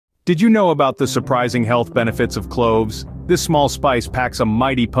Did you know about the surprising health benefits of cloves? This small spice packs a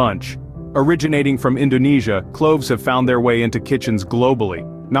mighty punch. Originating from Indonesia, cloves have found their way into kitchens globally,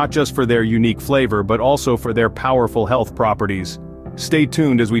 not just for their unique flavor but also for their powerful health properties. Stay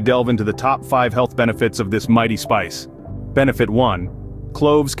tuned as we delve into the top 5 health benefits of this mighty spice. Benefit 1.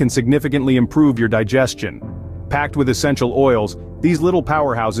 Cloves can significantly improve your digestion. Packed with essential oils, these little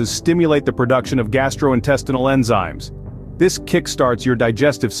powerhouses stimulate the production of gastrointestinal enzymes. This kickstarts your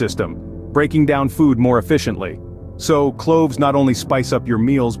digestive system, breaking down food more efficiently. So, cloves not only spice up your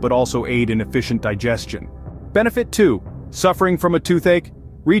meals but also aid in efficient digestion. Benefit 2. Suffering from a toothache?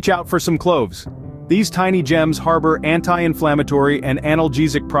 Reach out for some cloves. These tiny gems harbor anti-inflammatory and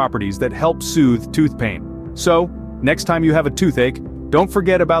analgesic properties that help soothe tooth pain. So, next time you have a toothache, don't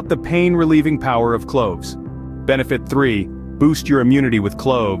forget about the pain-relieving power of cloves. Benefit 3. Boost your immunity with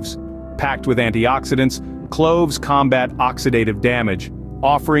cloves. Packed with antioxidants, cloves combat oxidative damage,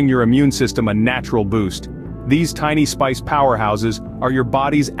 offering your immune system a natural boost. These tiny spice powerhouses are your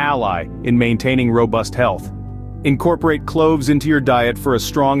body's ally in maintaining robust health. Incorporate cloves into your diet for a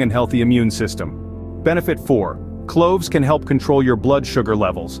strong and healthy immune system. Benefit 4. Cloves can help control your blood sugar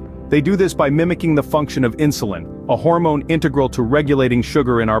levels. They do this by mimicking the function of insulin, a hormone integral to regulating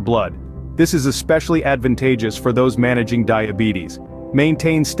sugar in our blood. This is especially advantageous for those managing diabetes.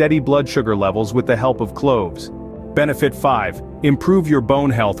 Maintain steady blood sugar levels with the help of cloves. Benefit 5. Improve your bone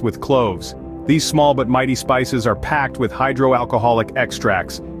health with cloves. These small but mighty spices are packed with hydroalcoholic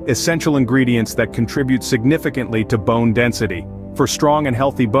extracts, essential ingredients that contribute significantly to bone density. For strong and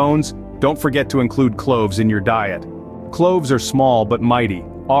healthy bones, don't forget to include cloves in your diet. Cloves are small but mighty,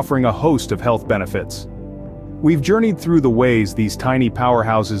 offering a host of health benefits. We've journeyed through the ways these tiny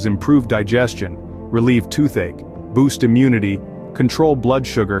powerhouses improve digestion, relieve toothache, boost immunity, control blood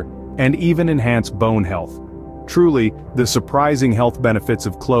sugar, and even enhance bone health. Truly, the surprising health benefits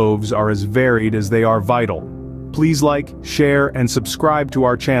of cloves are as varied as they are vital. Please like, share, and subscribe to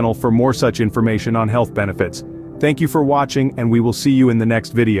our channel for more such information on health benefits. Thank you for watching, and we will see you in the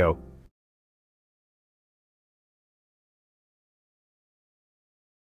next video.